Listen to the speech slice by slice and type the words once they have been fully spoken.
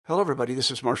Hello, everybody. This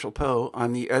is Marshall Poe.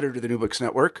 I'm the editor of the New Books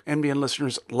Network. NBN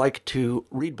listeners like to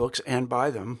read books and buy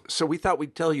them. So we thought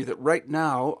we'd tell you that right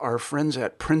now, our friends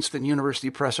at Princeton University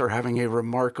Press are having a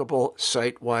remarkable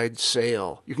site-wide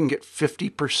sale. You can get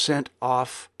 50%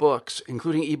 off books,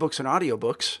 including ebooks and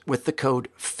audiobooks, with the code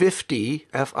 50,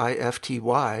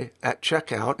 F-I-F-T-Y, at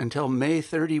checkout until May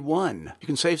 31. You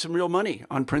can save some real money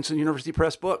on Princeton University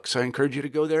Press books. I encourage you to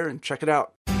go there and check it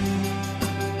out.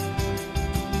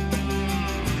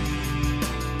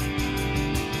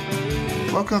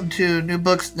 Welcome to New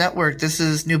Books Network. This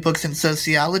is New Books in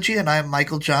Sociology, and I'm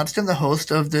Michael Johnston, the host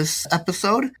of this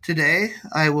episode. Today,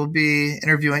 I will be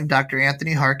interviewing Dr.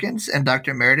 Anthony Harkins and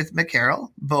Dr. Meredith McCarroll,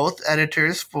 both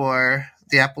editors for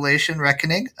The Appalachian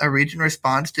Reckoning, A Region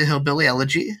Response to Hillbilly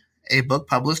Elegy, a book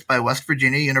published by West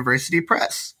Virginia University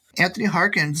Press. Anthony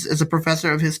Harkins is a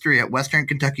professor of history at Western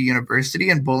Kentucky University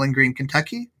in Bowling Green,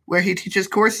 Kentucky, where he teaches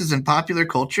courses in popular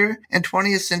culture and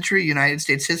 20th century United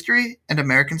States history and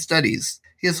American studies.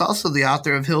 He is also the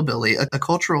author of Hillbilly, a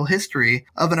cultural history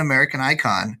of an American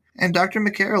icon. And Dr.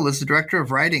 McCarroll is the director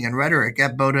of writing and rhetoric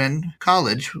at Bowdoin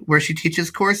College, where she teaches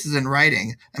courses in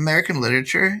writing, American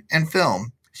literature, and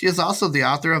film. She is also the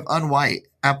author of Unwhite,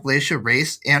 Appalachia,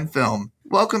 Race, and Film.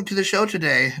 Welcome to the show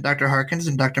today, Dr. Harkins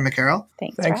and Dr. McCarroll.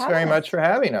 Thanks very much for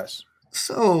having us.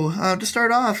 So, to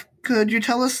start off, could you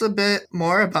tell us a bit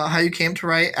more about how you came to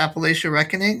write Appalachia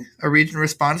Reckoning, A Region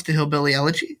Response to Hillbilly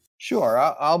Elegy? Sure,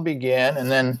 I'll begin,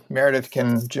 and then Meredith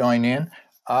can join in.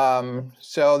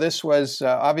 So this was,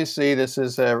 obviously, this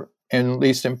is, at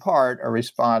least in part, a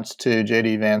response to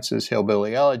J.D. Vance's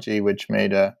Hillbilly Elegy, which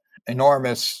made an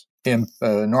enormous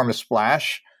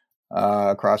splash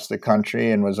across the country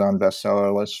and was on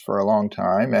bestseller lists for a long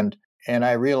time. And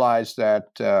I realized that,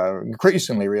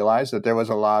 increasingly realized that there was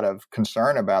a lot of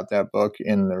concern about that book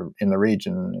in the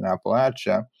region in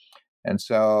Appalachia. And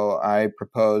so I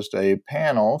proposed a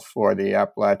panel for the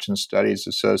Appalachian Studies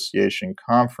Association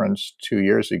conference 2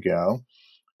 years ago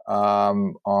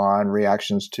on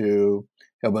reactions to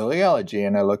Hillbilly Elegy.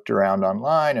 And I looked around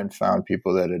online and found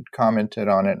people that had commented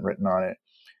on it and written on it.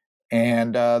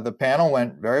 And the panel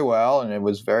went very well, and it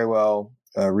was very well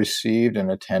received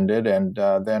and attended. And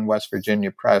then West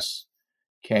Virginia Press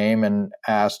came and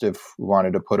asked if we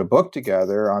wanted to put a book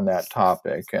together on that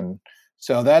topic. And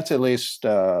so that's at least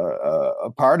a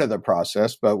part of the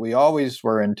process, but we always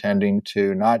were intending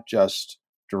to not just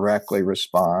directly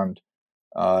respond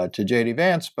to J.D.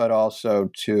 Vance, but also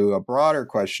to a broader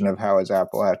question of how is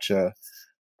Appalachia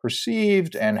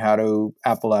perceived and how do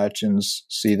Appalachians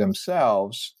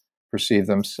perceive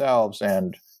themselves,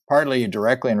 and partly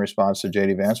directly in response to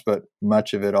J.D. Vance, but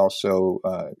much of it also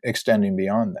extending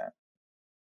beyond that.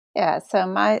 Yeah, so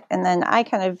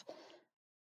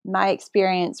my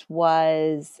experience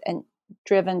was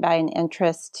driven by an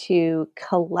interest to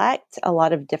collect a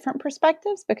lot of different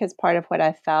perspectives, because part of what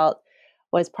I felt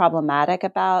was problematic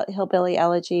about Hillbilly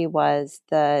Elegy was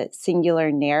the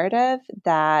singular narrative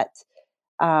that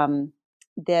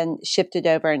then shifted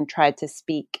over and tried to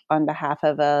speak on behalf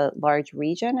of a large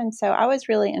region. And so I was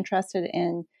really interested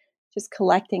in just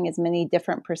collecting as many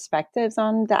different perspectives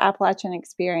on the Appalachian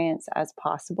experience as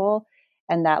possible.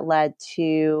 And that led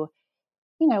to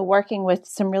working with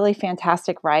some really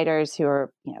fantastic writers who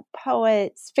are,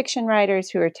 poets, fiction writers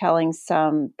who are telling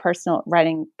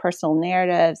writing personal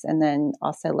narratives, and then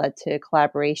also led to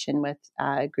collaboration with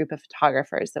a group of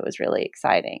photographers that was really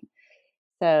exciting.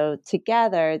 So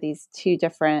together, these two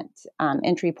different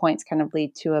entry points kind of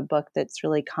lead to a book that's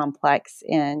really complex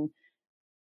in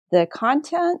the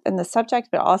content and the subject,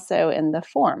 but also in the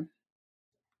form.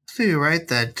 So you're right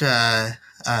that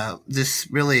this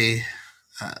really...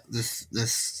 This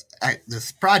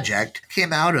project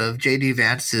came out of J.D.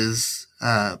 Vance's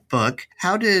book.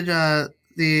 How did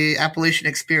the Appalachian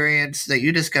experience that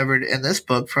you discovered in this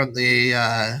book from the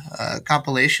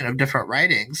compilation of different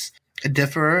writings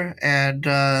differ, and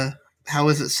how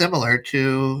is it similar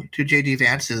to J.D.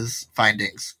 Vance's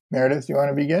findings? Meredith, you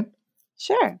want to begin?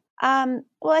 Sure. Well,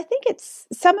 I think it's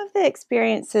some of the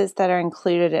experiences that are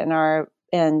included in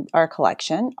our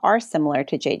collection are similar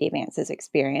to J.D. Vance's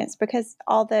experience, because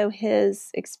although his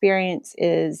experience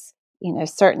is,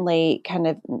 certainly kind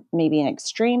of maybe an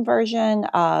extreme version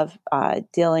of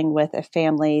dealing with a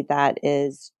family that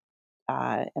is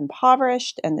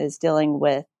impoverished and is dealing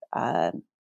with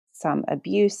some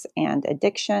abuse and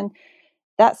addiction,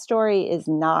 that story is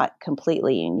not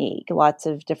completely unique. Lots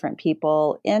of different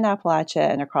people in Appalachia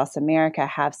and across America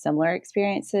have similar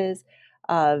experiences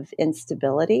of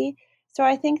instability. So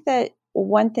I think that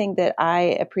one thing that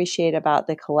I appreciate about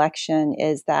the collection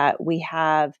is that we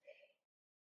have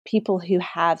people who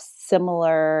have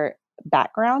similar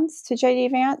backgrounds to J.D.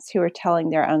 Vance who are telling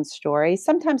their own stories,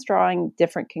 sometimes drawing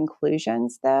different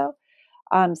conclusions, though.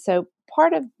 So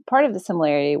part of the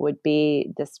similarity would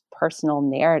be this personal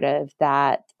narrative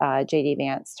that J.D.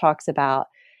 Vance talks about.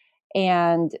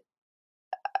 And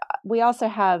we also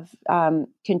have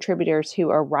contributors who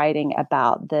are writing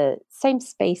about the same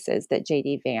spaces that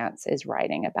J.D. Vance is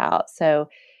writing about. So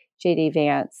J.D.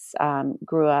 Vance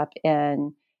grew up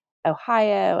in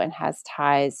Ohio and has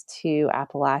ties to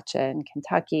Appalachia and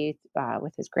Kentucky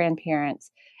with his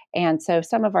grandparents. And so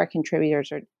some of our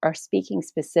contributors are speaking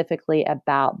specifically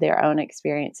about their own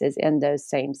experiences in those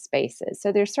same spaces.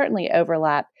 So there's certainly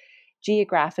overlap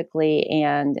geographically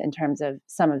and in terms of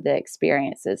some of the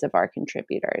experiences of our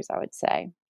contributors, I would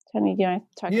say. Tony, do you want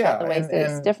to talk about the ways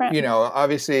that it's different? You know,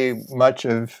 obviously much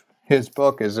of his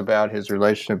book is about his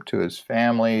relationship to his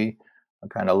family, a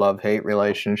kind of love-hate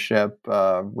relationship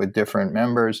with different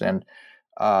members. And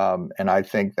I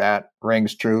think that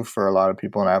rings true for a lot of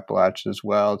people in Appalachia as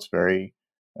well.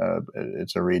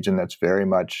 It's a region that's very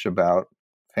much about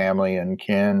family and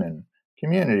kin and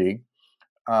community.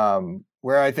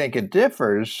 Where I think it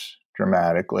differs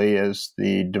dramatically is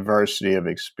the diversity of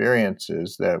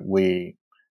experiences that we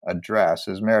address.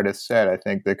 As Meredith said, I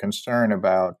think the concern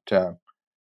about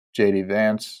J.D.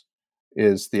 Vance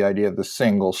is the idea of the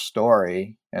single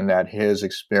story, and that his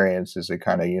experience is a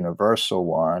kind of universal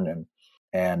one,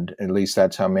 and at least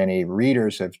that's how many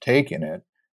readers have taken it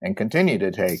and continue to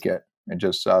take it. I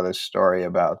just saw this story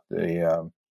about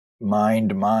the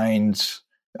Minds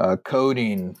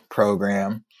coding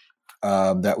program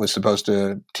that was supposed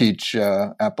to teach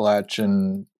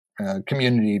Appalachian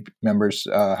community members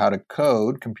how to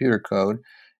code, computer code,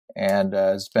 and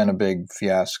it's been a big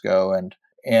fiasco.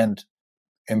 And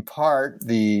in part,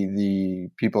 the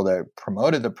people that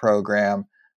promoted the program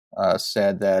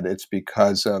said that it's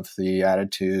because of the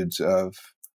attitudes of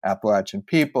Appalachian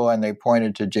people, and they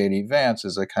pointed to J.D. Vance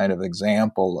as a kind of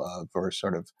example of, or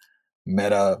sort of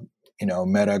meta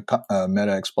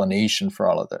explanation for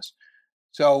all of this.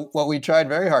 So what we tried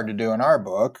very hard to do in our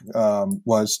book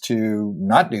was to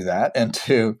not do that, and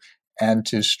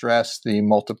to stress the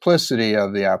multiplicity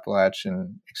of the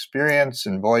Appalachian experience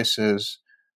and voices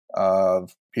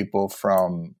of people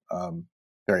from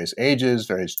various ages,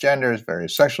 various genders,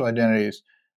 various sexual identities,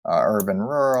 urban,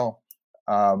 rural,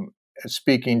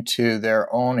 speaking to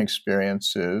their own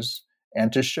experiences,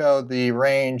 and to show the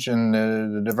range and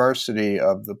the diversity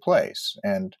of the place.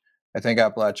 And I think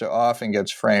Appalachia often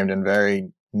gets framed in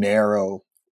very narrow,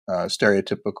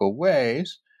 stereotypical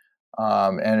ways.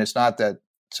 And it's not that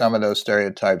some of those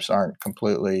stereotypes aren't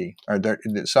completely,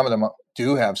 some of them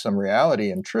do have some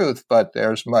reality and truth, but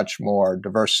there's much more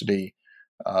diversity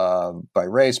by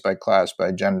race, by class,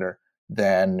 by gender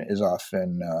than is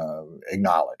often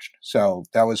acknowledged. So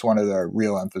that was one of the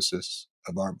real emphasis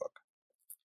of our book.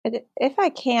 If I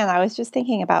can, I was just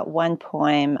thinking about one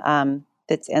poem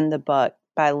that's in the book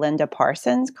by Linda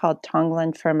Parsons called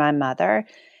Tonglen for My Mother.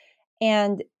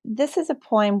 And this is a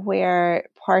poem where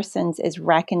Parsons is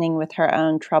reckoning with her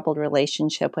own troubled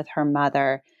relationship with her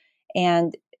mother.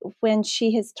 And when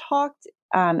she has talked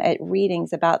at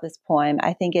readings about this poem,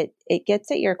 I think it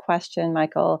gets at your question,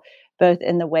 Michael, both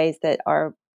in the ways that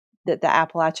the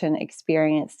Appalachian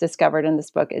experience discovered in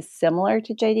this book is similar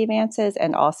to J.D. Vance's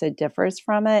and also differs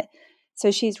from it.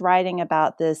 So she's writing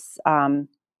about this,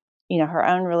 her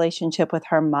own relationship with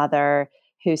her mother,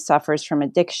 who suffers from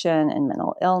addiction and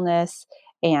mental illness,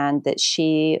 and that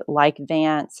she, like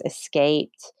Vance,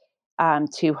 escaped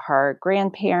to her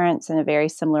grandparents in a very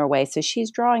similar way. So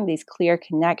she's drawing these clear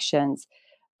connections,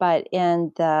 but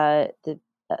in a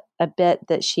bit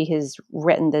that she has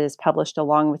written that is published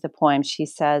along with the poem, she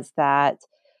says that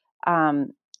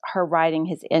her writing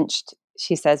has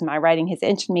my writing has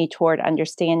inched me toward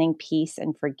understanding peace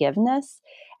and forgiveness.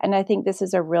 And I think this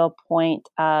is a real point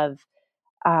of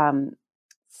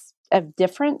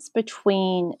difference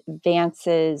between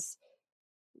Vance's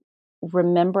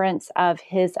remembrance of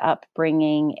his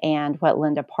upbringing and what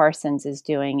Linda Parsons is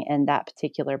doing in that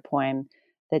particular poem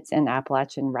that's in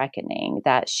Appalachian Reckoning,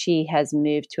 that she has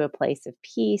moved to a place of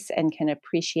peace and can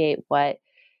appreciate what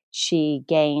she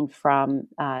gained from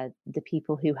the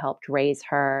people who helped raise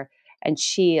her. And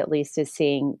she, at least, is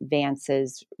seeing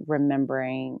Vance's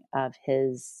remembering of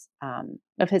his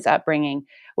upbringing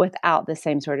without the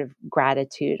same sort of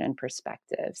gratitude and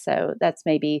perspective. So that's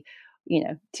maybe,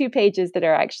 2 pages that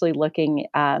are actually looking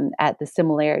at the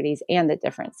similarities and the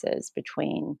differences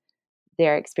between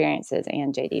their experiences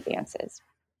and J.D. Vance's.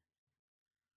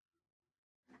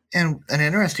 And an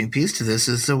interesting piece to this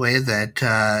is the way that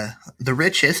the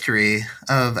rich history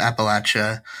of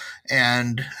Appalachia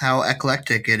and how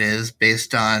eclectic it is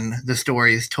based on the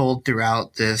stories told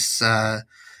throughout this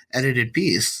edited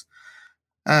piece.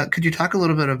 Could you talk a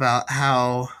little bit about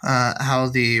how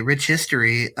the rich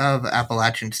history of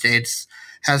Appalachian states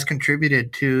has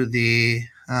contributed to the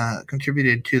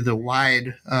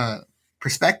wide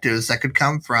perspectives that could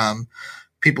come from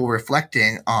people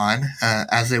reflecting on,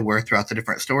 as they were throughout the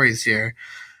different stories here,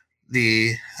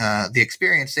 the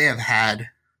experience they have had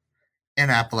in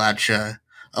Appalachia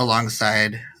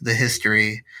alongside the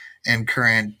history and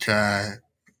current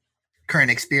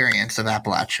experience of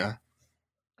Appalachia?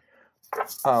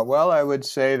 Well, I would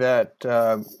say that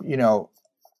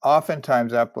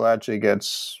oftentimes Appalachia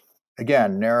gets,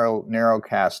 again, narrow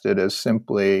casted as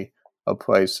simply a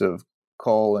place of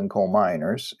coal and coal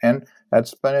miners, and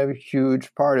that's been a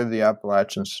huge part of the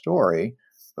Appalachian story,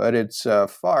 but it's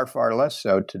far less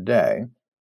so today.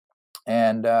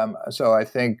 And so I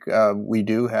think we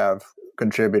do have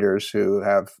contributors who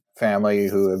have family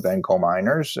who have been coal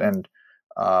miners and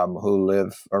who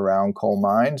live around coal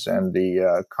mines. And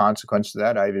the consequence of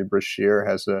that, Ivy Brashear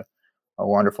has a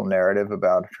wonderful narrative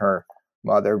about her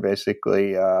mother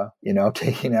basically,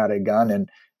 taking out a gun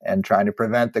and trying to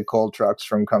prevent the coal trucks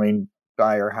from coming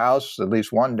by her house at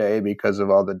least one day because of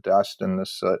all the dust and the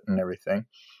soot and everything.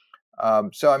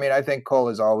 So, I mean, I think coal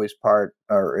is always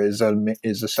is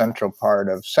a central part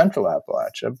of Central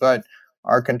Appalachia, but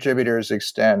our contributors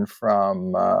extend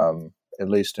from, at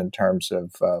least in terms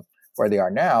of where they are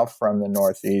now, from the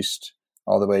Northeast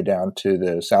all the way down to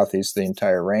the Southeast, the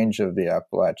entire range of the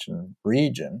Appalachian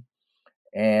region.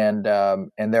 And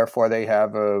therefore they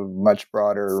have a much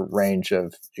broader range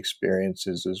of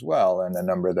experiences as well. And a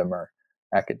number of them are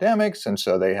academics. And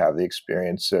so they have the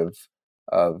experience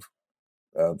of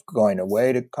going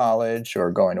away to college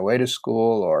or going away to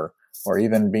school or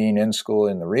even being in school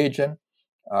in the region,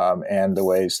 and the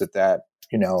ways that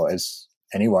as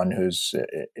anyone who's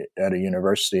at a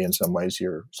university, in some ways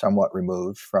you're somewhat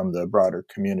removed from the broader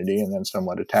community and then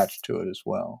somewhat attached to it as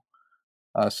well.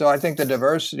 So I think the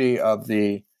diversity of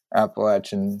the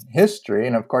Appalachian history,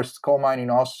 and of course coal mining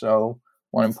also,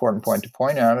 one important point to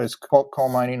point out is coal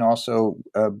mining also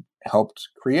helped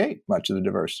create much of the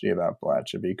diversity of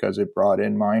Appalachia because it brought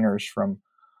in miners from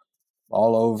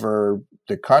all over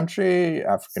the country,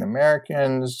 African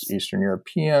Americans, Eastern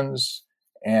Europeans,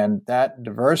 and that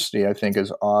diversity, I think,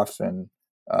 is often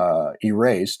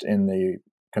erased in the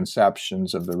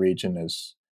conceptions of the region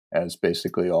as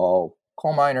basically all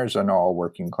coal miners and all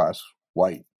working class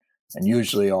white, and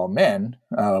usually all men,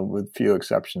 with few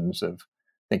exceptions of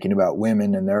thinking about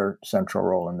women and their central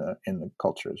role in the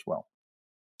culture as well.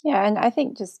 Yeah, and I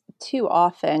think just too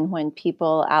often when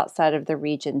people outside of the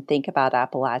region think about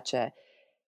Appalachia,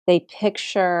 they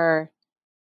picture,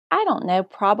 I don't know,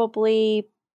 probably,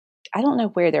 I don't know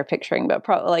where they're picturing, but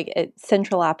probably like a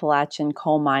central Appalachian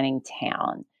coal mining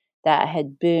town that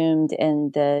had boomed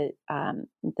in the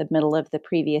middle of the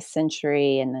previous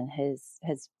century and then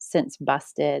has since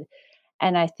busted.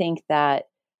 And I think that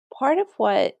part of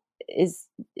what is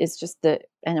just an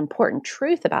important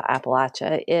truth about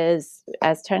Appalachia is,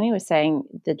 as Tony was saying,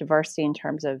 the diversity in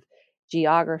terms of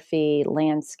geography,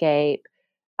 landscape,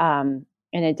 in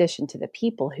addition to the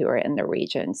people who are in the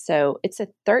region. So it's a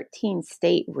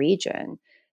 13-state region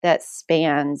that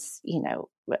spans,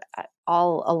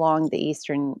 all along the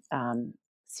eastern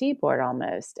seaboard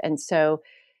almost. And so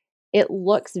it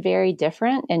looks very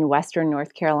different in Western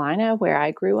North Carolina, where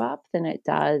I grew up, than it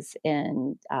does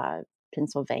in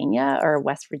Pennsylvania or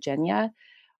West Virginia,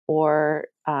 or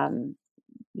the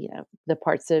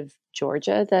parts of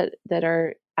Georgia that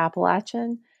are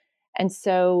Appalachian. And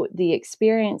so the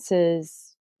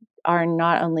experiences are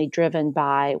not only driven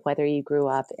by whether you grew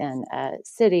up in a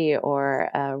city or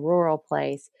a rural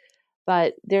place,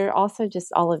 but there are also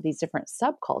just all of these different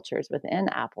subcultures within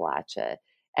Appalachia.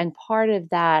 And part of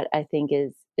that, I think,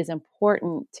 is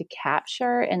important to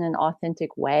capture in an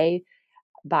authentic way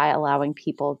by allowing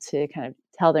people to kind of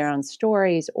tell their own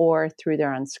stories or through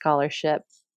their own scholarship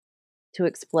to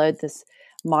explode this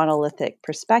monolithic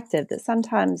perspective that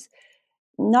sometimes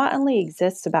not only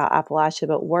exists about Appalachia,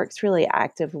 but works really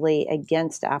actively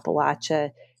against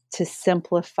Appalachia to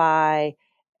simplify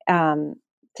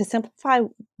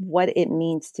what it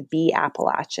means to be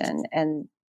Appalachian, and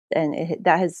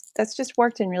that's just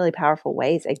worked in really powerful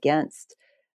ways against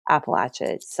Appalachia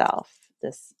itself.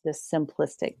 This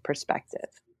simplistic perspective.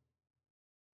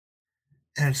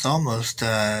 And it's almost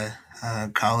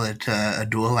call it a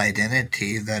dual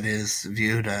identity that is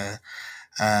viewed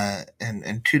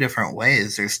in two different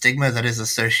ways. There's stigma that is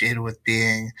associated with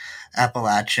being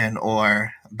Appalachian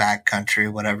or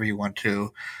backcountry, whatever you want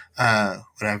to,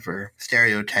 whatever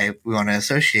stereotype we want to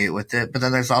associate with it. But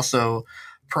then there's also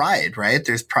pride, right?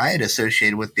 There's pride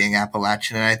associated with being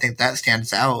Appalachian, and I think that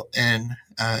stands out in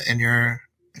your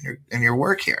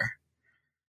work here.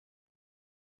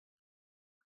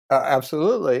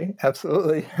 Absolutely.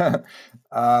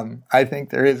 I think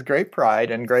there is great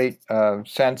pride and great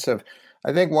sense of.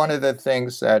 I think one of the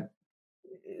things that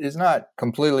is not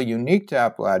completely unique to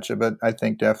Appalachia, but I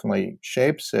think definitely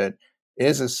shapes it,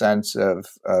 is a sense of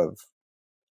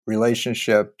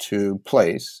relationship to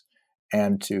place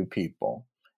and to people,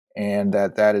 and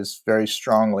that is very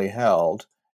strongly held,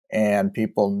 and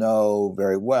people know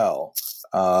very well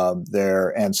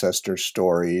their ancestor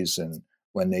stories and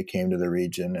when they came to the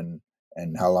region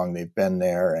and how long they've been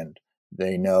there, and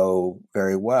they know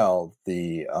very well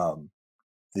the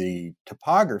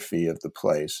topography of the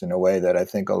place in a way that I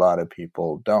think a lot of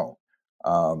people don't.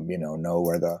 Know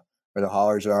where the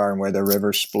hollers are and where the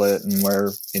river split and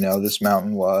where this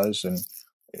mountain was and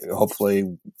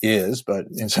hopefully is, but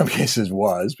in some cases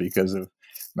was because of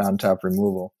mountaintop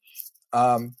removal.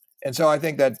 And so I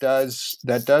think that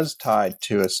does tie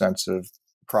to a sense of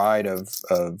pride of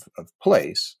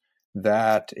place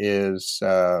that is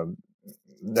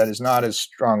not as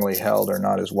strongly held or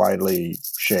not as widely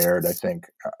shared, I think,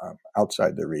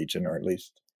 outside the region, or at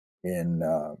least in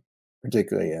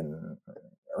particularly in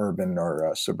urban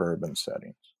or suburban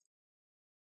settings.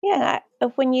 Yeah,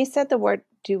 when you said the word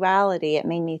duality, it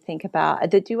made me think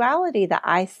about the duality that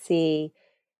I see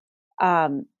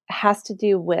has to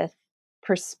do with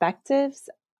perspectives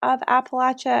of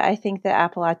Appalachia. I think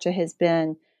that Appalachia has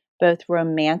been both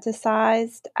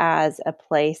romanticized as a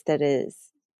place that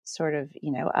is sort of,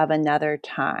 of another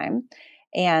time,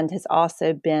 and has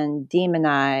also been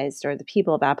demonized, or the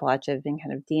people of Appalachia have been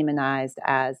kind of demonized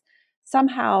as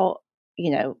somehow,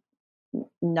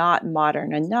 not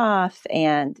modern enough.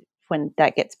 And when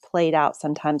that gets played out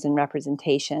sometimes in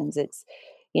representations, it's,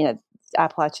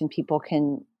 Appalachian people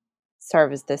can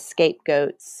serve as the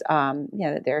scapegoats,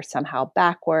 that they're somehow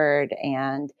backward,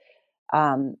 and,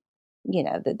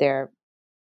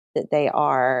 that they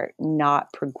are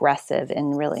not progressive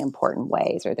in really important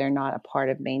ways, or they're not a part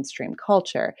of mainstream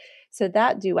culture. So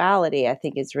that duality, I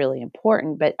think, is really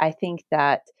important. But I think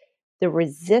that the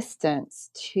resistance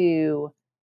to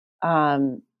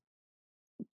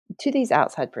these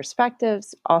outside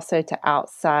perspectives, also to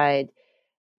outside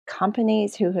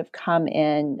companies who have come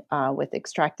in with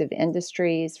extractive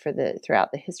industries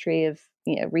throughout the history of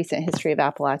recent history of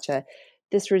Appalachia,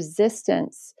 this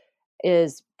resistance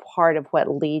is part of what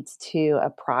leads to a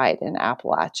pride in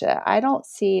Appalachia. I don't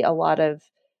see a lot of.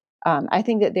 I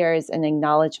think that there is an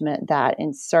acknowledgement that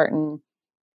in certain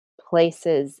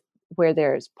places where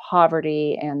there's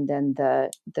poverty, and then the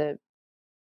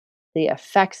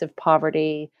effects of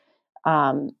poverty,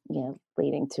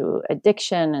 leading to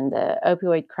addiction and the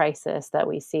opioid crisis that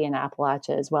we see in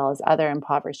Appalachia, as well as other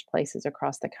impoverished places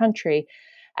across the country.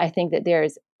 I think that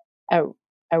there's a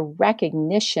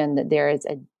recognition that there is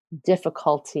a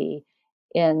difficulty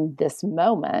in this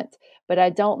moment, but I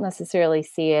don't necessarily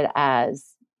see it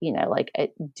as, like a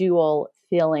dual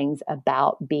feelings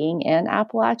about being in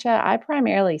Appalachia. I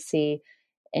primarily see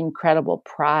incredible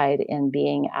pride in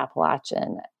being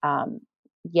Appalachian.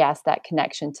 Yes, that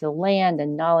connection to land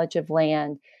and knowledge of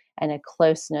land, and a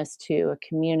closeness to a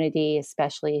community,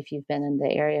 especially if you've been in the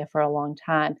area for a long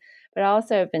time. But I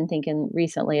also have been thinking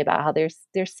recently about how there's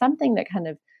something that kind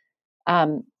of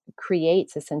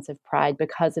creates a sense of pride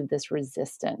because of this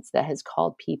resistance that has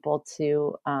called people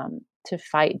to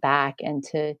fight back and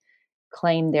to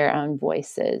claim their own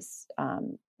voices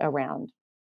around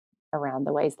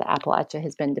the ways that Appalachia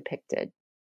has been depicted.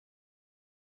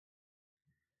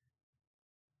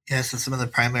 Yes, and some of the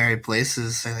primary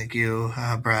places I think you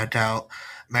brought out,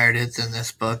 Meredith, in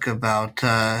this book about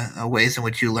ways in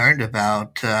which you learned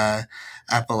about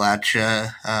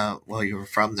Appalachia while you were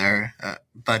from there.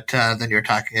 But then you're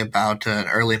talking about an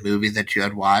early movie that you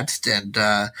had watched, and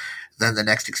then the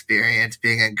next experience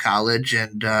being in college,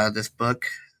 and this book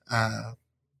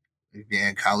being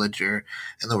in college or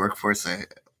in the workforce.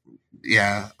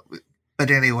 Yeah. But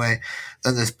anyway,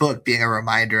 then this book being a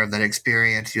reminder of that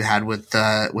experience you had with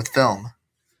film.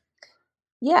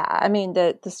 Yeah, I mean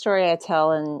the story I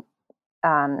tell in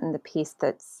the piece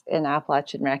that's in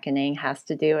Appalachian Reckoning has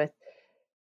to do with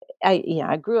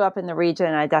I grew up in the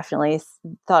region. I definitely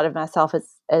thought of myself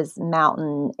as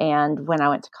mountain, and when I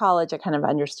went to college, I kind of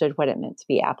understood what it meant to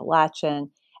be Appalachian.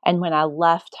 And when I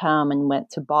left home and went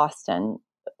to Boston,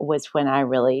 was when I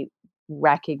really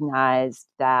recognized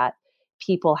that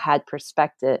people had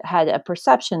a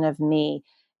perception of me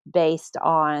based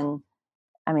on,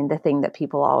 I mean, the thing that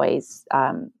people always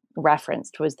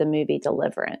referenced was the movie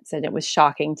Deliverance. And it was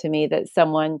shocking to me that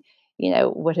someone,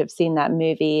 would have seen that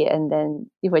movie and then,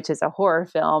 which is a horror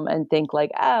film, and think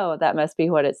like, oh, that must be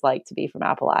what it's like to be from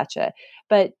Appalachia.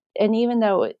 And even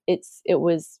though it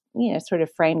was, sort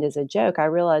of framed as a joke, I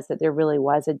realized that there really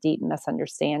was a deep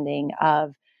misunderstanding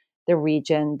of the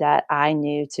region that I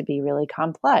knew to be really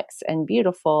complex and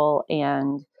beautiful.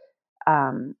 And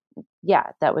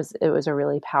it was a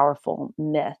really powerful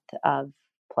myth of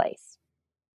place.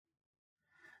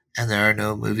 And there are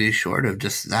no movies short of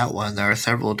just that one. There are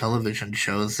several television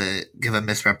shows that give a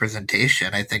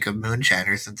misrepresentation. I think of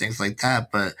Moonshiners and things like that,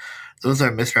 but those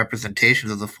are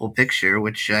misrepresentations of the full picture,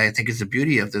 which I think is the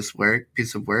beauty of this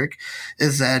piece of work,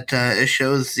 is that it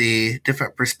shows the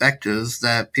different perspectives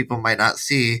that people might not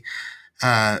see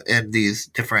in these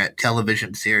different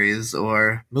television series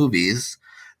or movies.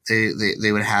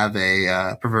 They would have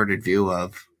a perverted view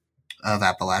of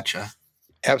Appalachia.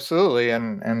 Absolutely,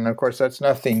 and of course that's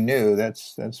nothing new.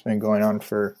 That's been going on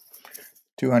for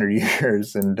 200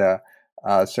 years, and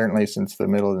certainly since the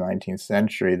middle of the 19th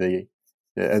century.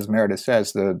 As Meredith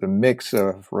says, the mix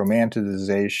of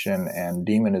romanticization and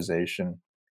demonization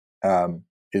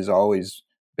is always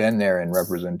been there in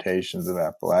representations of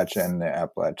Appalachia, and the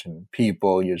Appalachian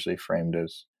people,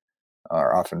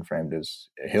 often framed as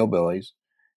hillbillies,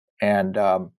 and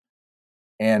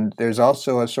there's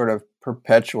also a sort of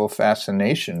perpetual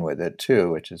fascination with it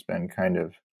too, which has been kind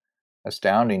of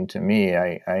astounding to me.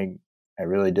 I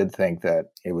really did think that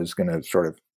it was going to sort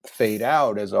of fade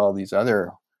out as all these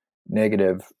other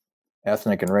negative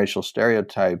ethnic and racial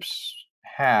stereotypes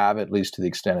have, at least to the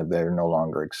extent that they're no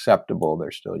longer acceptable. They're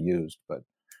still used, but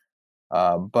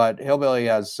hillbilly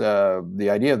has the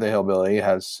idea of the hillbilly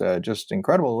has just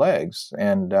incredible legs,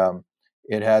 and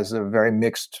it has a very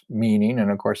mixed meaning. And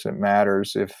of course, it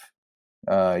matters if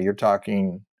you're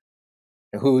talking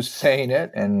who's saying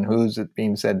it and who's it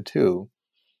being said to.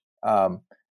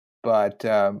 But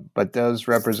those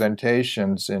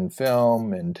representations in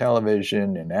film, in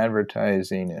television, in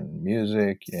advertising, in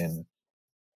music, in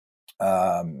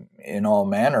all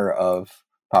manner of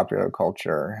popular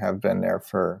culture have been there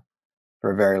for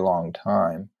a very long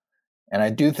time. And I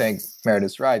do think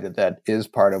Meredith's right that is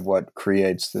part of what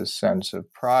creates this sense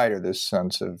of pride or this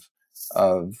sense of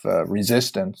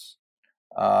resistance.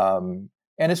 And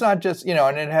it's not just,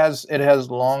 and it has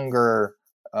longer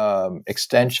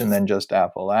extension than just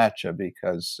Appalachia,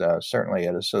 because certainly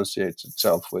it associates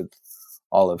itself with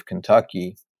all of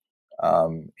Kentucky.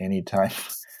 Anytime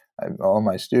all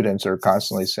my students are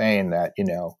constantly saying that,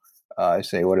 I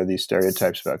say, what are these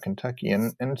stereotypes about Kentucky?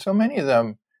 And so many of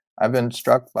them I've been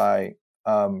struck by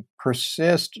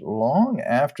persist long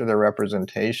after the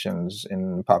representations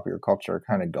in popular culture are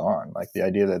kind of gone. Like the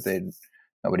idea that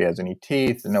nobody has any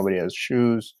teeth and nobody has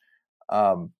shoes.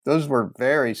 Those were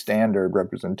very standard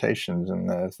representations in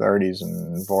the 30s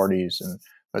and 40s,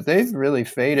 but they've really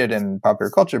faded in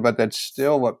popular culture, but that's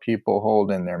still what people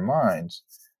hold in their minds.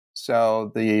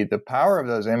 So the power of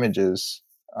those images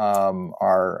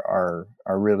are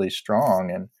really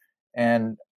strong,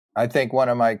 and I think one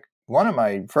of my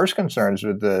first concerns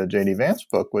with the J.D. Vance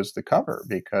book was the cover,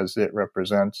 because it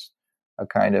represents a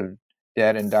kind of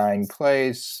dead and dying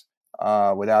place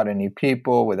without any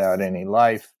people, without any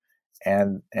life,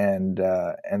 and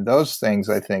those things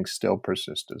I think still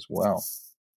persist as well.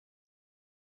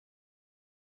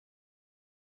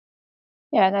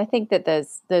 Yeah, and I think that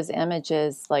those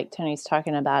images, like Tony's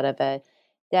talking about, of a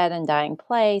dead and dying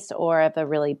place or of a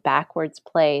really backwards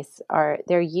place,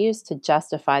 they're used to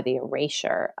justify the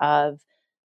erasure of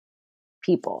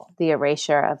people, the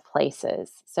erasure of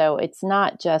places. So it's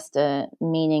not just a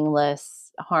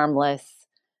meaningless, harmless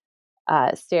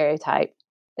stereotype.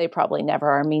 They probably never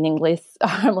are meaningless,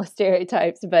 harmless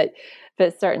stereotypes, but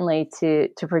certainly to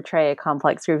portray a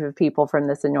complex group of people from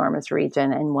this enormous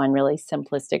region in one really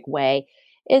simplistic way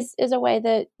is a way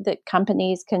that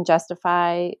companies can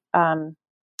justify,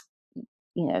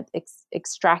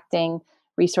 extracting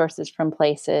resources from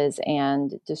places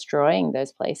and destroying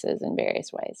those places in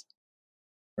various ways.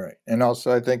 Right. And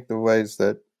also I think the ways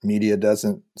that media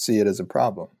doesn't see it as a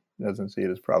problem, doesn't see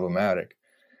it as problematic,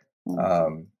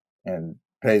 and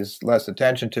pays less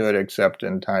attention to it except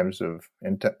in times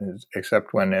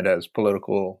except when it has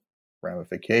political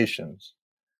ramifications,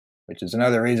 which is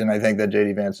another reason I think that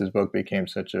J.D. Vance's book became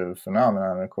such a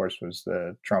phenomenon. Of course, was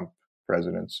the Trump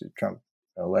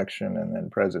election and then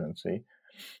presidency,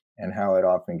 and how it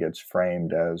often gets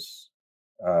framed as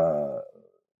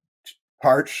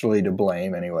partially to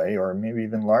blame anyway, or maybe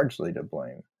even largely to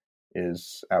blame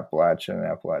is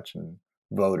Appalachian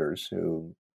voters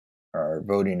who are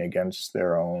voting against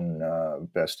their own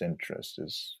best interest,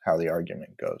 is how the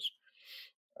argument goes.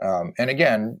 And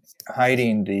again,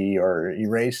 hiding or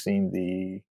erasing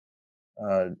the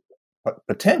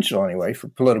potential, anyway, for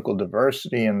political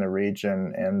diversity in the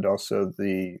region, and also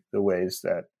the ways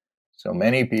that so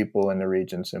many people in the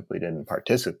region simply didn't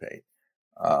participate.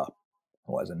 It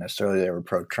wasn't necessarily they were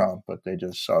pro-Trump, but they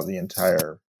just saw the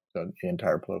entire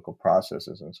political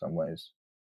processes in some ways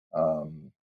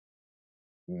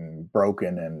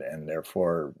broken and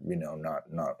therefore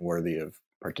not worthy of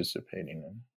participating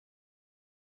in,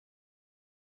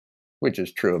 which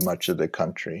is true of much of the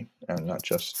country and not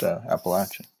just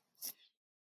Appalachia.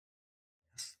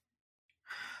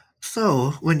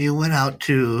 So, when you went out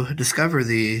to discover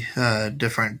the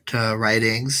different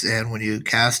writings, and when you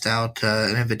cast out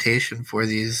an invitation for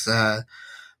these,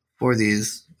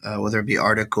 whether it be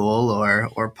article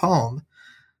or poem,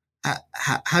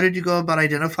 how did you go about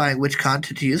identifying which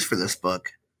content to use for this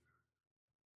book?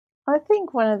 I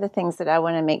think one of the things that I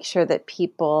want to make sure that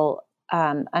people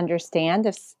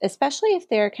understand, especially if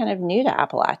they're kind of new to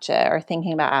Appalachia or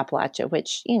thinking about Appalachia,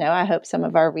 which, I hope some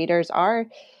of our readers are,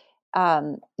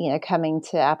 coming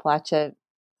to Appalachia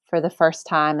for the first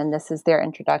time and this is their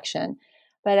introduction.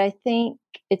 But I think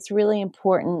it's really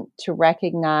important to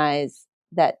recognize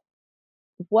that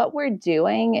what we're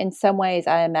doing, in some ways,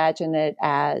 I imagine it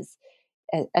as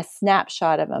a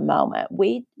snapshot of a moment.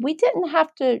 We didn't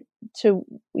have to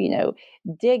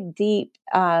dig deep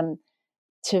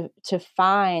to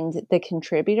find the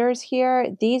contributors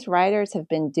here. These writers have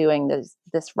been doing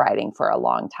this writing for a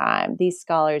long time. These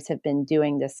scholars have been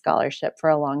doing this scholarship for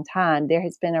a long time. There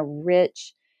has been a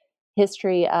rich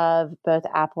history of both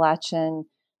Appalachian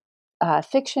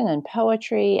fiction and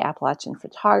poetry, Appalachian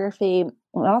photography,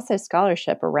 and also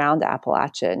scholarship around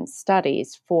Appalachian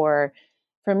studies for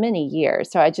many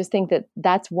years. So I just think that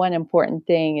that's one important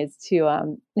thing, is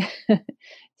to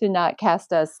to not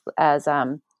cast us as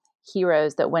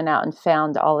heroes that went out and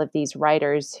found all of these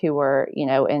writers who were,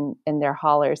 in their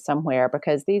hollers somewhere,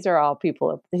 because these are all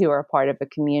people who are part of a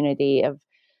community of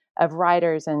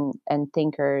writers and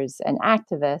thinkers and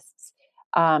activists,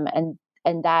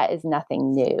 and that is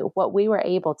nothing new. What we were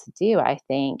able to do, I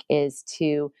think, is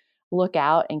to look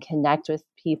out and connect with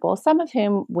people, some of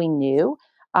whom we knew.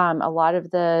 A lot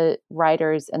of the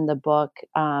writers in the book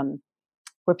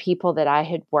were people that I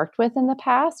had worked with in the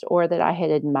past or that I had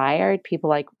admired. People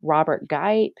like Robert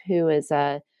Guype, who is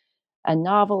a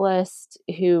novelist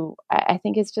who I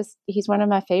think he's one of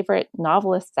my favorite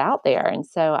novelists out there. And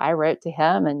so I wrote to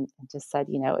him and just said,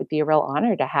 it'd be a real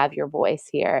honor to have your voice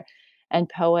here. And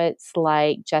poets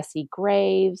like Jesse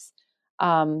Graves,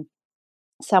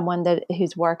 someone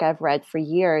whose work I've read for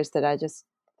years, that I just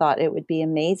thought it would be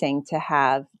amazing to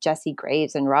have Jesse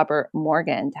Graves and Robert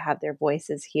Morgan to have their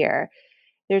voices here.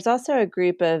 There's also a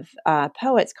group of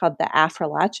poets called the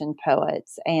Affrilachian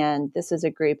Poets, and this is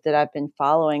a group that I've been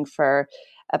following for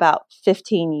about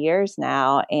 15 years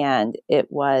now, and it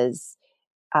was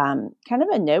kind of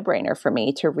a no-brainer for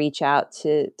me to reach out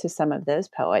to some of those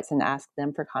poets and ask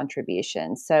them for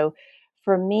contributions. So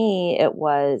for me, it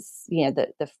was,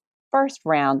 the first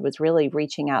round was really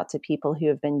reaching out to people who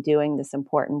have been doing this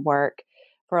important work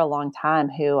for a long time,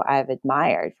 who I've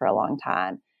admired for a long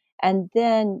time. And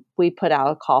then we put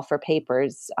out a call for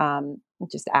papers,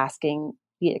 just asking,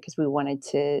 because we wanted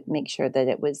to make sure that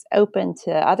it was open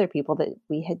to other people that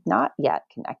we had not yet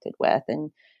connected with. And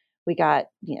we got,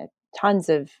 tons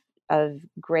of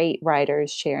great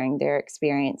writers sharing their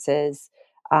experiences,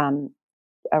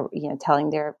 telling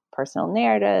their personal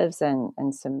narratives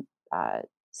and some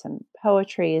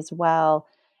poetry as well.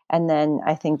 And then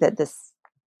I think that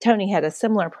Tony had a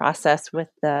similar process with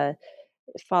the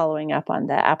following up on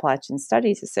the Appalachian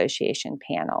Studies Association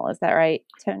panel. Is that right,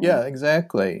 Tony? Yeah,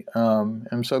 exactly.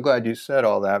 I'm so glad you said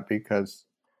all that, because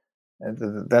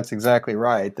that's exactly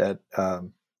right. That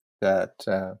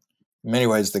in many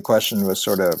ways the question was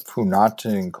sort of who not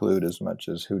to include as much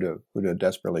as who to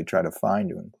desperately try to find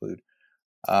to include.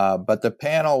 But the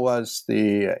panel was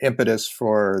the impetus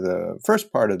for the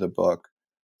first part of the book,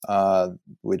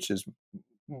 which is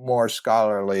more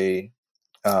scholarly,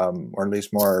 or at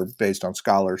least more based on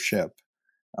scholarship.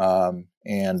 But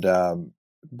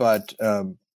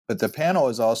the panel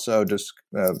is also just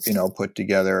put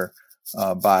together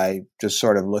by just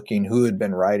sort of looking who had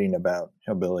been writing about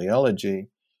hillbilly elegy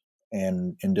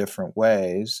and in different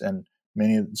ways, and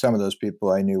some of those people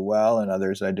I knew well, and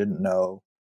others I didn't know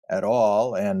at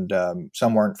all, and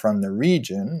some weren't from the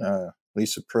region.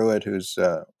 Lisa Pruitt, who's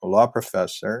a law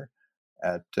professor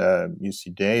at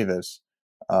UC Davis,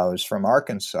 was from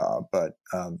Arkansas, but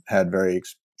had very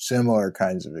similar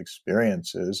kinds of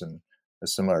experiences and a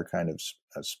similar kind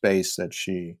of space that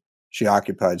she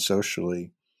occupied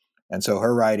socially. And so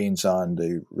her writings on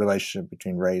the relationship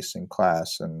between race and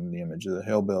class and the image of the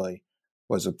hillbilly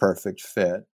was a perfect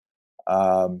fit.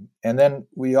 And then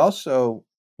we also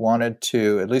wanted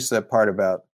to, at least that part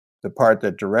about the part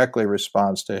that directly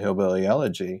responds to Hillbilly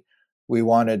Elegy, we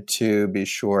wanted to be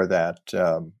sure that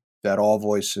that all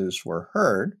voices were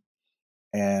heard.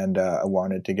 And I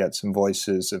wanted to get some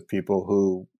voices of people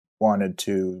who wanted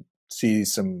to see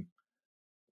some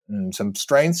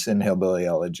strengths in Hillbilly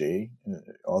Elegy,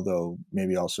 although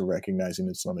maybe also recognizing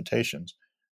its limitations.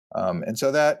 And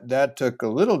so that took a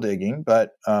little digging,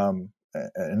 but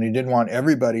and he didn't want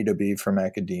everybody to be from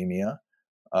academia.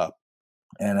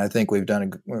 And I think we've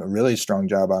done a really strong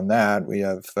job on that. We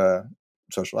have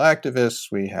social activists,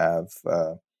 we have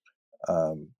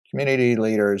community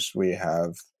leaders, we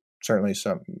have certainly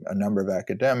a number of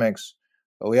academics,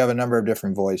 but we have a number of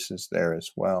different voices there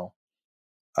as well.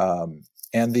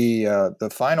 And the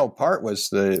final part was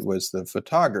the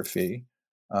photography,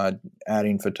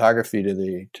 adding photography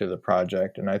to the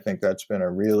project, and I think that's been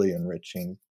a really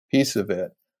enriching piece of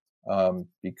it,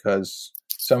 because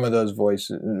some of those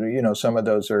voices, some of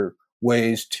those are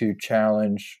ways to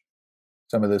challenge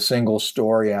some of the single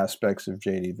story aspects of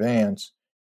J.D. Vance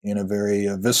in a very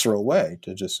visceral way,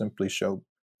 to just simply show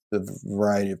the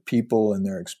variety of people and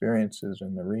their experiences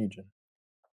in the region.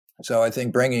 So I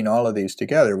think bringing all of these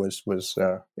together is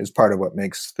part of what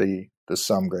makes the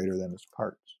sum greater than its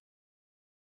parts.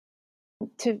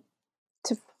 To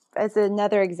as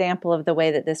another example of the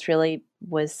way that this really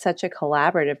was such a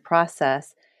collaborative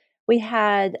process, we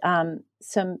had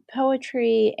some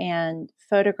poetry and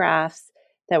photographs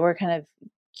that were kind of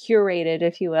curated,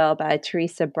 if you will, by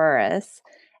Teresa Burris.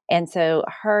 And so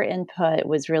her input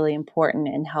was really important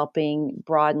in helping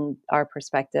broaden our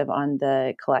perspective on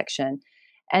the collection.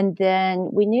 And then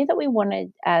we knew that we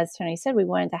wanted, as Tony said, we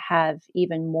wanted to have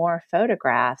even more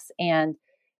photographs. And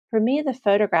for me, the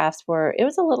photographs it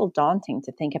was a little daunting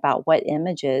to think about what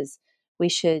images we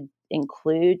should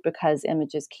include, because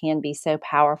images can be so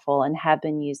powerful and have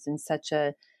been used in such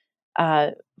a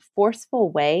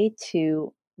forceful way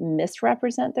to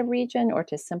misrepresent the region or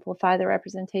to simplify the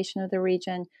representation of the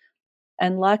region.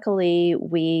 And luckily,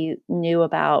 we knew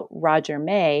about Roger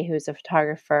May, who's a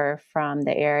photographer from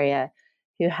the area,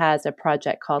 who has a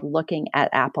project called Looking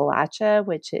at Appalachia,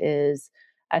 which is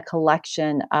a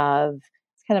collection of,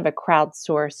 it's kind of a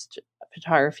crowdsourced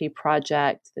photography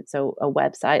project. It's a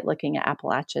website,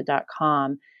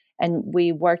 lookingappalachia.com. And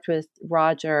we worked with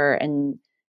Roger and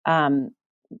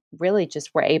really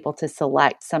just were able to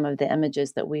select some of the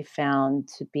images that we found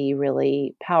to be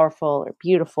really powerful or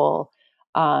beautiful,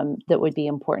 that would be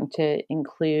important to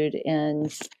include in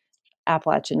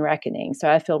Appalachian Reckoning. So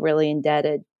I feel really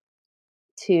indebted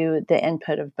to the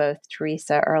input of both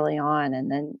Teresa early on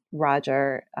and then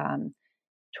Roger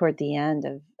toward the end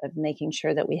of making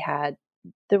sure that we had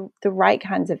the right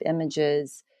kinds of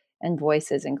images and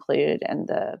voices included in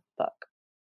the book.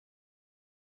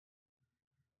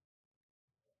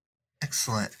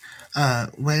 Excellent.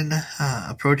 When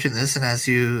approaching this, and as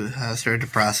you started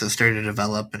to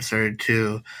develop, and started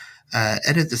to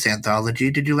edit this anthology,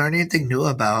 did you learn anything new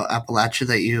about Appalachia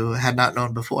that you had not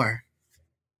known before?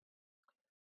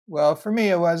 Well, for me,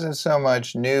 it wasn't so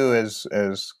much new as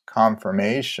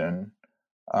confirmation,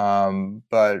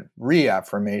 but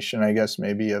reaffirmation, I guess,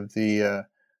 maybe of the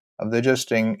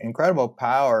just incredible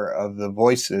power of the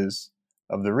voices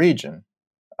of the region,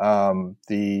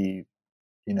 the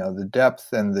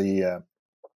depth and the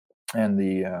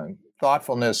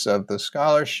thoughtfulness of the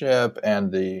scholarship,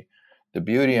 and the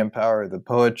beauty and power of the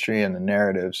poetry and the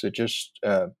narratives. It just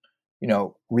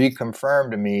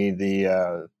reconfirmed to me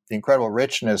the incredible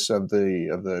richness of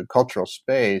the cultural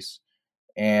space,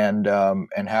 and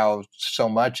how so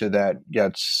much of that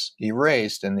gets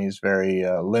erased in these very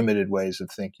limited ways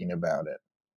of thinking about it.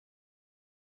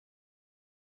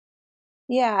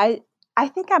 Yeah, I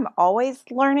think I'm always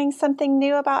learning something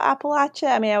new about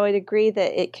Appalachia. I mean, I would agree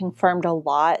that it confirmed a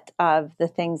lot of the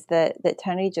things that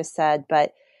Tony just said,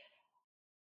 but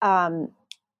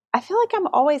I feel like I'm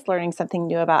always learning something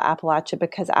new about Appalachia,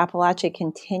 because Appalachia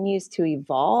continues to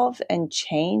evolve and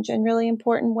change in really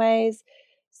important ways.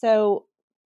 So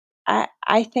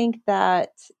I think that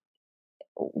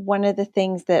one of the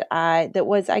things that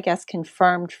was, I guess,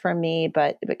 confirmed for me,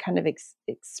 but kind of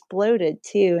exploded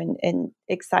too in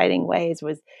exciting ways,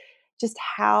 was just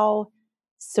how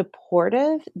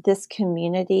supportive this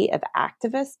community of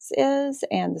activists is,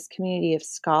 and this community of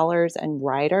scholars and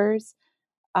writers.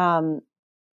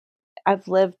 I've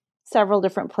lived several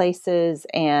different places,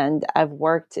 and I've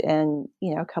worked in,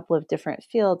 a couple of different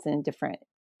fields and different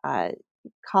uh,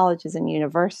 colleges and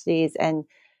universities. And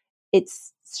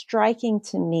it's striking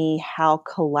to me how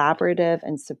collaborative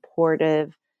and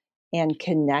supportive and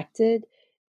connected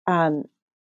um,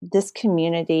 this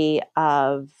community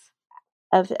of,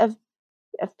 of, of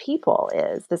people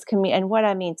is. This community, and what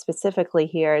I mean specifically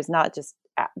here is not just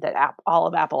that all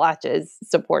of Appalachia is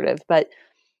supportive, but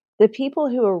the people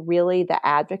who are really the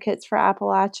advocates for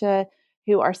Appalachia,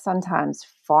 who are sometimes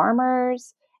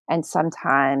farmers and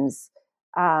sometimes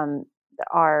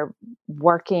are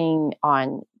working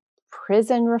on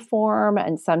prison reform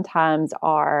and sometimes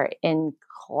are in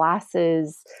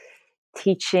classes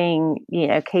teaching,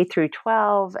 K through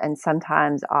 12, and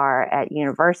sometimes are at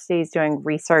universities doing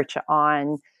research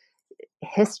on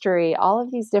history, all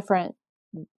of these different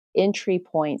entry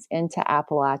points into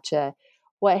Appalachia.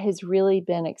 What has really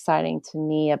been exciting to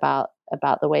me about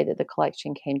the way that the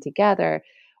collection came together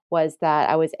was that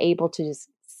I was able to just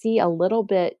see a little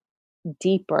bit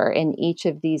deeper in each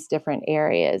of these different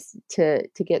areas to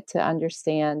get to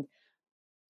understand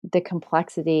the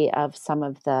complexity of some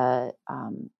of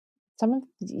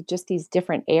just these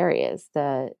different areas,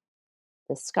 the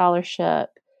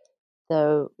scholarship,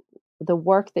 the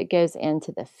work that goes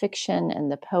into the fiction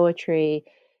and the poetry,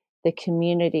 the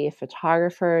community of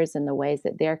photographers and the ways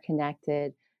that they're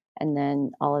connected, and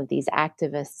then all of these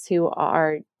activists who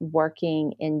are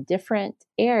working in different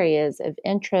areas of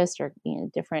interest or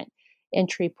different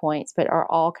entry points, but are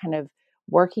all kind of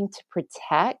working to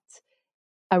protect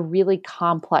a really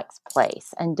complex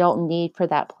place and don't need for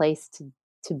that place to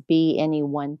be any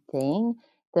one thing.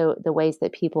 The ways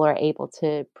that people are able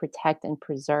to protect and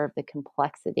preserve the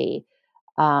complexity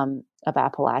of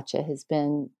Appalachia has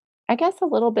been, I guess, a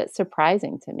little bit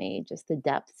surprising to me, just the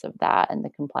depths of that and the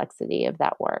complexity of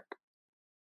that work.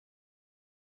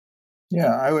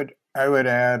 Yeah, I would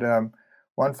add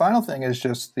one final thing is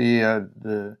just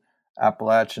the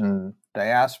Appalachian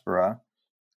diaspora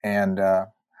and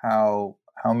how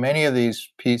many of these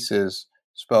pieces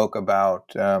spoke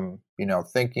about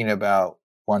thinking about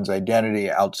one's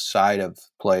identity outside of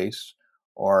place,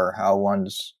 or how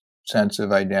one's sense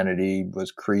of identity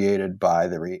was created by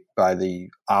the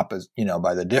opposite,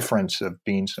 by the difference of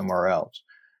being somewhere else.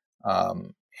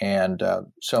 And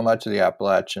so much of the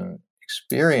Appalachian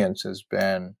experience has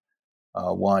been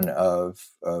one of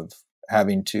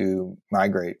having to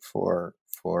migrate for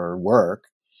work,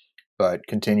 but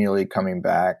continually coming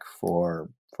back for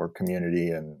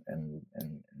community and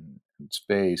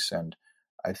space. And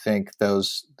I think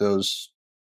those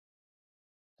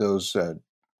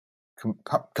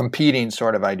competing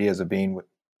sort of ideas of being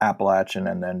Appalachian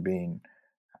and then being,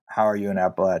 how are you an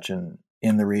Appalachian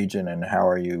in the region and how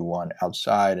are you one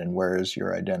outside, and where does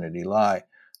your identity lie,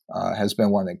 has been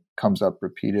one that comes up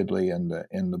repeatedly in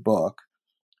the book.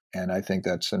 And I think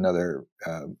that's another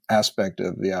aspect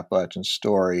of the Appalachian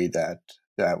story that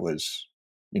was,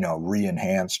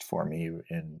 re-enhanced for me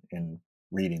in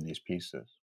reading these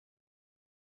pieces.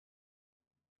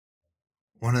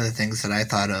 One of the things that I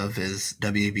thought of is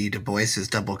W.B. Du Bois's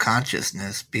double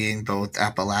consciousness, being both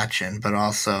Appalachian but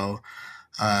also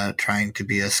trying to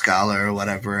be a scholar or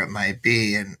whatever it might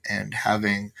be, and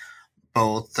having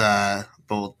both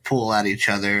pull at each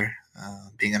other,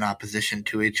 being in opposition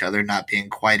to each other, not being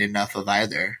quite enough of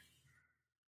either.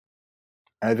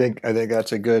 I think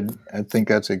that's a good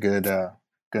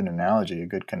good analogy, a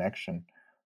good connection.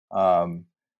 And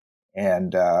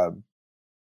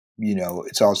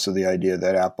it's also the idea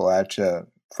that Appalachia,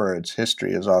 for its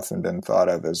history, has often been thought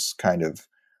of as kind of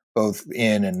both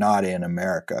in and not in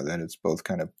America, that it's both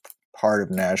kind of part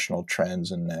of national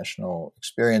trends and national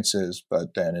experiences,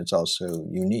 but then it's also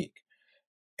unique.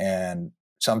 And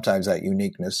sometimes that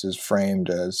uniqueness is framed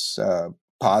as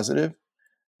positive,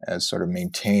 as sort of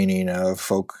maintaining a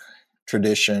folk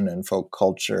tradition and folk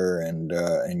culture and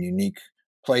unique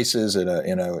places in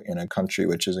a country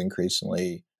which is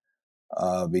increasingly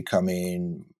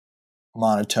becoming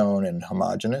monotone and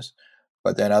homogenous.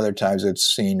 But then other times it's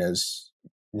seen as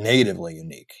negatively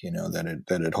unique,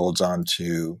 that it holds on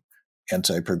to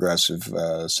anti-progressive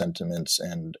sentiments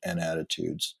and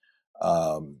attitudes,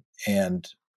 and I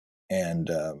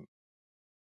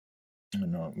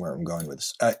don't know where I'm going with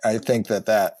this. I think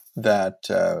that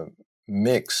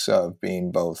mix of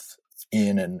being both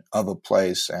in and of a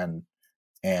place and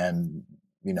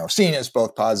seen as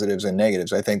both positives and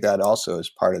negatives, I think that also is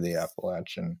part of the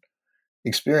Appalachian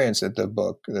experience that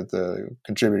the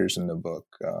contributors in the book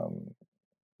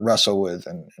wrestle with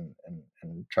and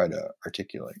try to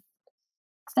articulate.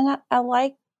 And I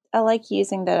like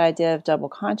using that idea of double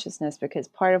consciousness, because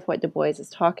part of what Du Bois is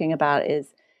talking about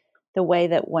is the way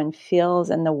that one feels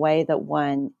and the way that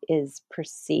one is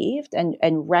perceived, and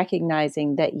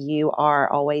recognizing that you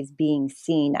are always being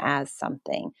seen as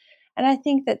something. And I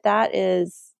think that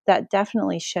that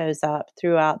definitely shows up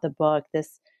throughout the book,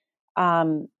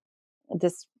 um,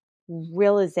 this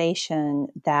realization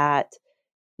that,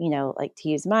 like, to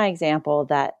use my example,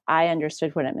 that I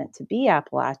understood what it meant to be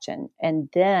Appalachian. And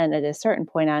then at a certain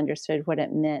point, I understood what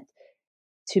it meant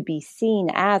to be seen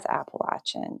as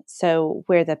Appalachian. So,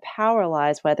 where the power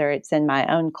lies, whether it's in my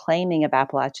own claiming of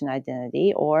Appalachian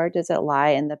identity, or does it lie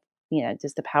in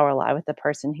does the power lie with the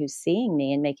person who's seeing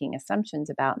me and making assumptions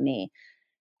about me?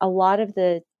 A lot of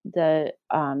the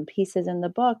pieces in the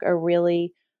book are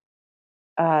really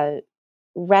uh,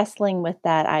 wrestling with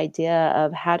that idea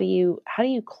of how do you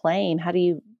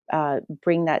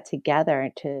bring that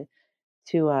together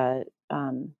to uh,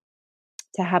 um,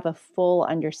 to have a full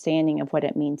understanding of what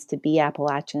it means to be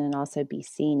Appalachian and also be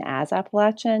seen as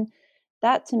Appalachian.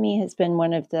 That to me has been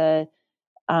one of the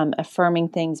affirming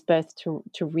things, both to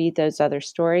read those other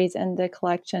stories in the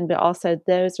collection, but also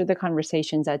those are the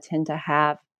conversations I tend to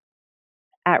have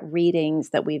at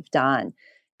readings that we've done.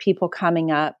 People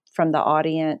coming up from the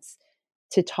audience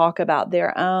to talk about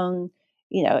their own,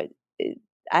 you know,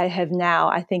 I have now,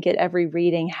 I think at every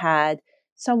reading, had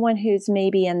someone who's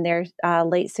maybe in their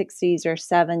late 60s or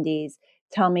 70s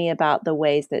tell me about the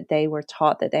ways that they were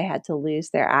taught that they had to lose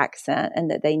their accent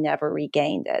and that they never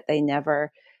regained it. They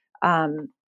never, um,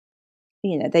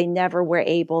 they never were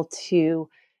able to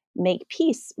make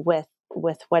peace with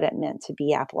what it meant to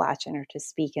be Appalachian or to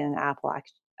speak in an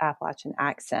Appalachian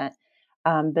accent.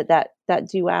 But that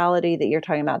duality that you're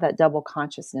talking about, that double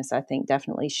consciousness, I think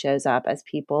definitely shows up as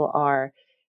people are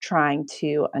trying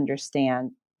to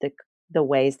understand the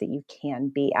ways that you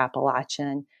can be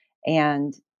Appalachian,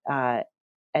 and uh,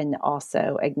 and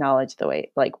also acknowledge the way,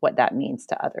 like, what that means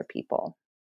to other people.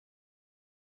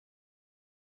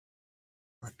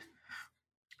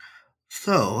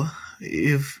 So,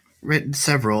 you've written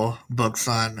several books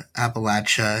on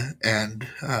Appalachia and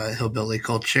hillbilly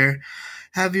culture.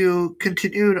 Have you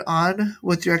continued on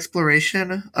with your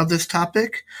exploration of this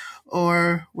topic,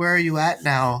 or where are you at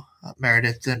now,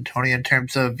 Meredith and Tony, in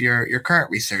terms of your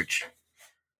current research?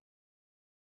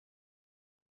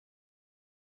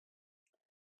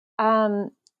 Um,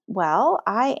 well,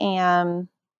 I'm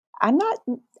not.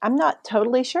 I'm not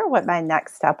totally sure what my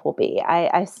next step will be.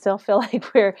 I still feel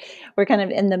like we're kind of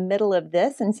in the middle of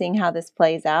this and seeing how this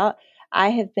plays out. I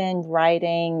have been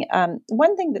writing.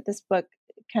 One thing that this book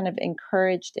kind of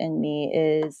encouraged in me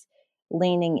is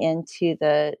leaning into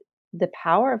the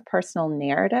power of personal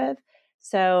narrative.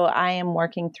 So I am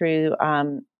working through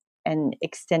an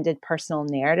extended personal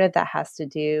narrative that has to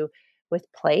do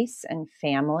with place and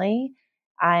family.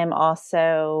 I am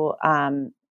also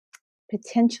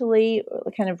potentially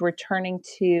kind of returning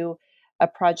to a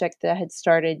project that had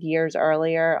started years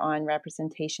earlier on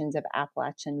representations of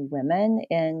Appalachian women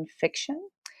in fiction,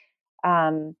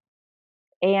 um,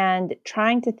 and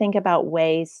trying to think about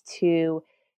ways to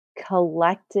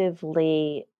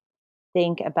collectively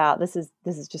think about this is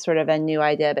just sort of a new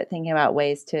idea, but thinking about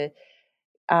ways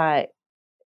uh,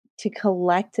 to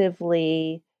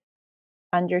collectively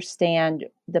understand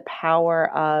the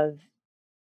power of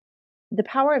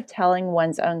telling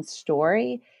one's own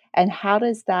story, and how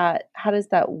does that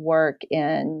work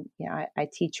in, I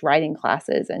teach writing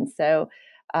classes, and so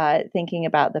thinking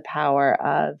about the power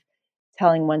of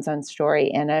telling one's own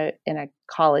story in a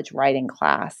college writing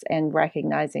class, and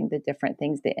recognizing the different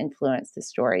things that influence the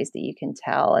stories that you can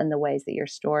tell and the ways that your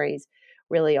stories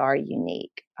really are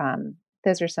unique.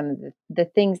 Those are some of the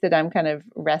things that I'm kind of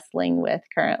wrestling with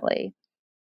currently.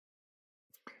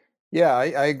 Yeah,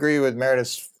 I agree with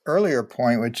Meredith's earlier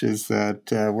point, which is that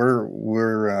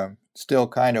we're still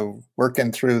kind of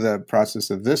working through the process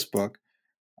of this book,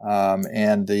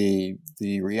 and the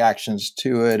reactions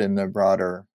to it in the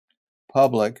broader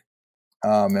public,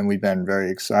 and we've been very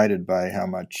excited by how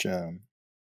much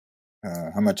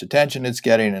attention it's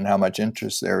getting and how much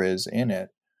interest there is in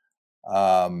it.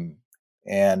 Um,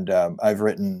 and I've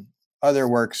written other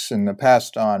works in the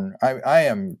past on. I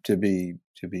am to be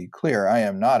clear. I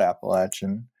am not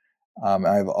Appalachian.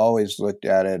 I've always looked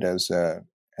at it as a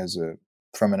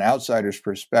from an outsider's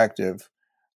perspective,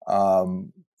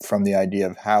 um, from the idea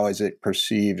of how is it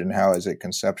perceived and how is it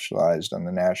conceptualized on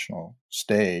the national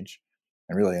stage,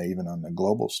 and really even on the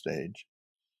global stage.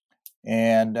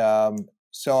 And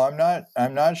so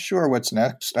I'm not sure what's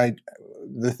next.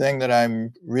 The thing that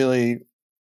I'm really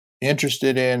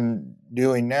interested in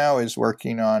doing now is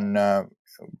working on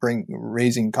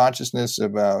raising consciousness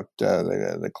about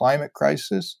the climate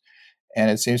crisis, and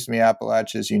it seems to me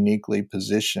Appalachia is uniquely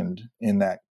positioned in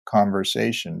that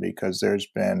conversation, because there's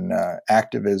been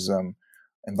activism,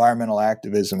 environmental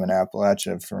activism in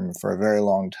Appalachia for a very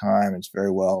long time. It's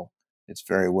very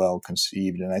well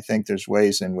conceived, and I think there's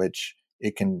ways in which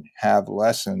it can have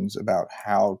lessons about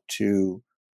how to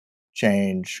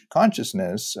change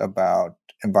consciousness about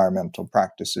environmental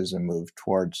practices and move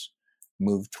towards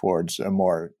a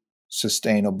more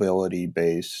sustainability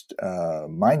based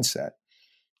mindset.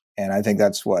 And I think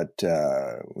that's what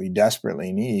we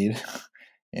desperately need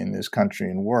in this country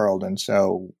and world. And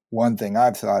so one thing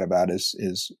I've thought about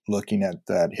is looking at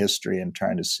that history and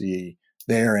trying to see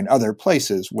there and other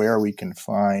places where we can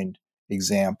find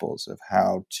examples of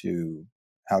how to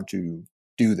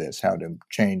do this, how to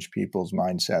change people's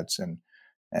mindsets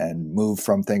and move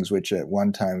from things which at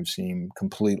one time seemed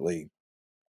completely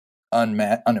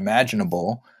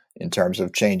unimaginable in terms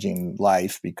of changing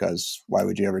life, because why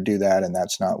would you ever do that? And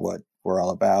that's not what we're all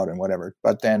about and whatever.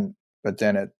 But then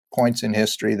at points in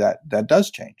history that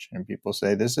does change, and people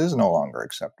say this is no longer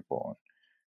acceptable.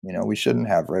 We shouldn't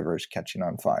have rivers catching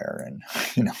on fire, and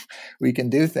we can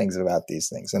do things about these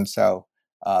things. And so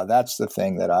that's the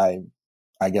thing that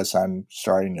I guess I'm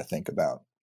starting to think about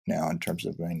now in terms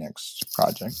of my next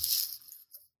project.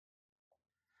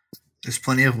 There's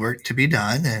plenty of work to be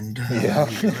done, and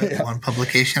one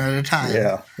publication at a time.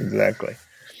 Yeah, exactly.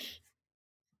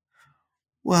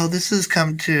 Well, this has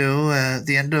come to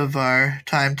the end of our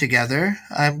time together.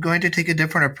 I'm going to take a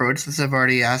different approach since I've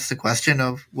already asked the question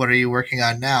of what are you working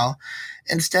on now.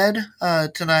 Instead,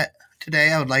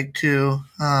 today I would like to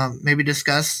maybe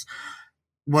discuss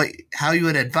how you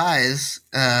would advise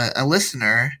a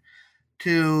listener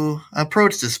to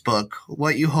approach this book,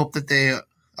 what you hope that they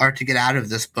are to get out of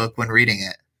this book when reading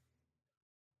it.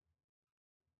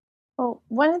 Well,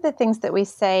 one of the things that we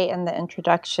say in the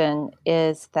introduction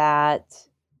is that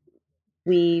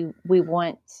we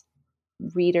want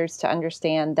readers to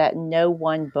understand that no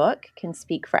one book can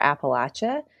speak for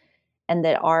Appalachia, and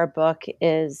that our book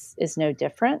is no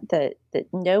different, that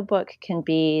no book can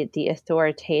be the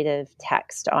authoritative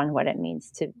text on what it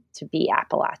means to be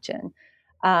Appalachian.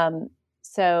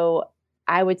 So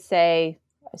I would say,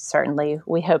 certainly,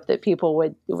 we hope that people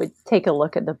would take a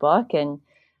look at the book and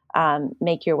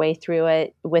make your way through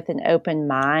it with an open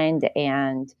mind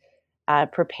and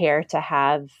prepare to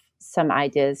have some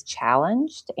ideas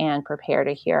challenged and prepare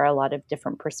to hear a lot of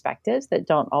different perspectives that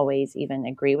don't always even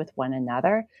agree with one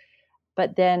another.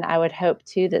 But then I would hope,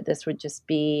 too, that this would just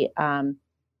be kind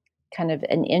of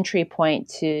an entry point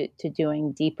to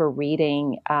doing deeper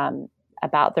reading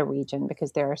about the region,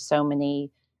 because there are so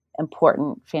many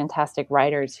important, fantastic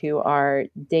writers who are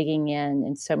digging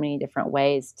in so many different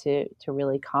ways to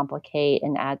really complicate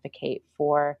and advocate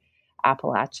for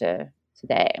Appalachia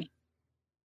today.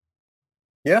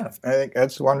 Yeah, I think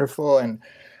that's wonderful. And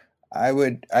I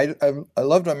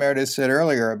loved what Meredith said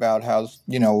earlier about how,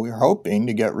 we're hoping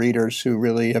to get readers who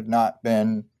really have not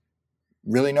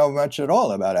really know much at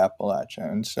all about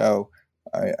Appalachia. And so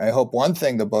I hope one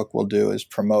thing the book will do is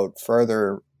promote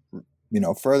further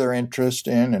interest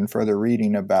in and further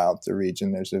reading about the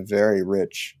region. There's a very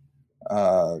rich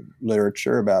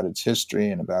literature about its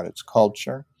history and about its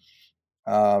culture.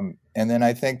 And then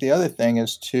I think the other thing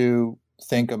is to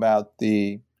think about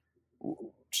to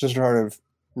sort of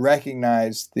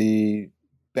recognize the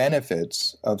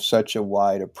benefits of such a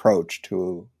wide approach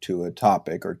to a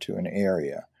topic or to an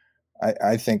area.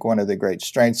 I think one of the great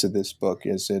strengths of this book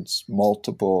is its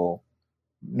multiple,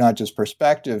 not just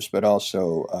perspectives, but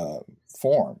also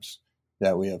forms.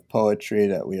 That we have poetry,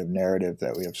 that we have narrative,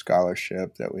 that we have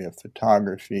scholarship, that we have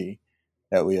photography,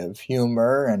 that we have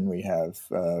humor, and we have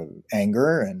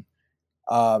anger, and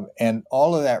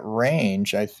all of that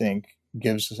range, I think,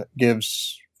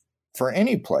 gives for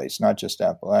any place, not just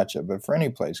Appalachia, but for any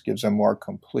place, gives a more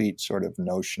complete sort of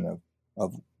notion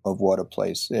of what a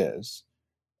place is.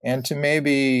 And to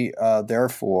maybe,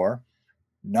 therefore,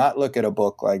 not look at a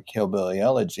book like Hillbilly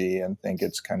Elegy and think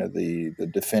it's kind of the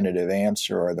definitive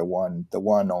answer or the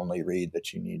one only read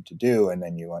that you need to do, and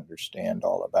then you understand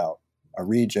all about a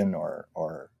region or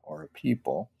a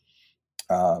people.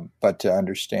 But to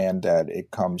understand that it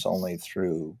comes only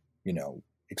through,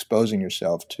 exposing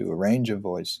yourself to a range of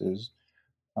voices,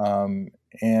 and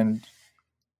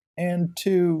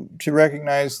to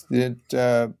recognize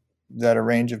that a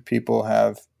range of people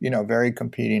have, very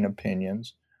competing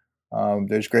opinions.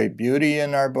 There's great beauty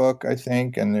in our book, I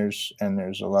think, and there's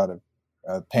a lot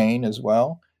of pain as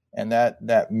well. And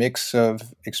that mix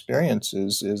of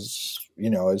experiences is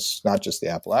not just the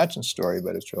Appalachian story,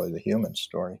 but it's really the human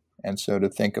story. And so to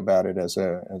think about it as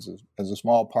a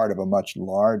small part of a much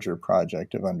larger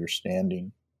project of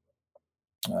understanding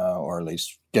or at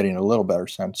least getting a little better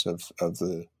sense of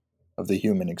the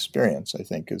human experience, I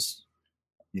think is,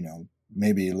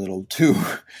 maybe a little too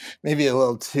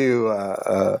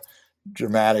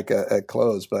dramatic a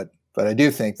close, but I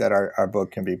do think that our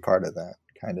book can be part of that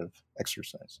kind of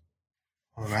exercise.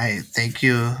 All right. Thank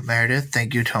you, Meredith.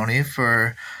 Thank you, Tony,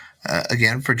 for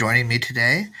joining me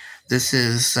today. This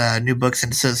is New Books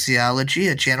in Sociology,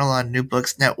 a channel on New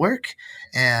Books Network,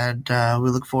 and we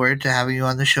look forward to having you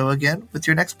on the show again with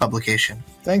your next publication.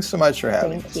 Thanks so much for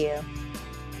having us. Thank you.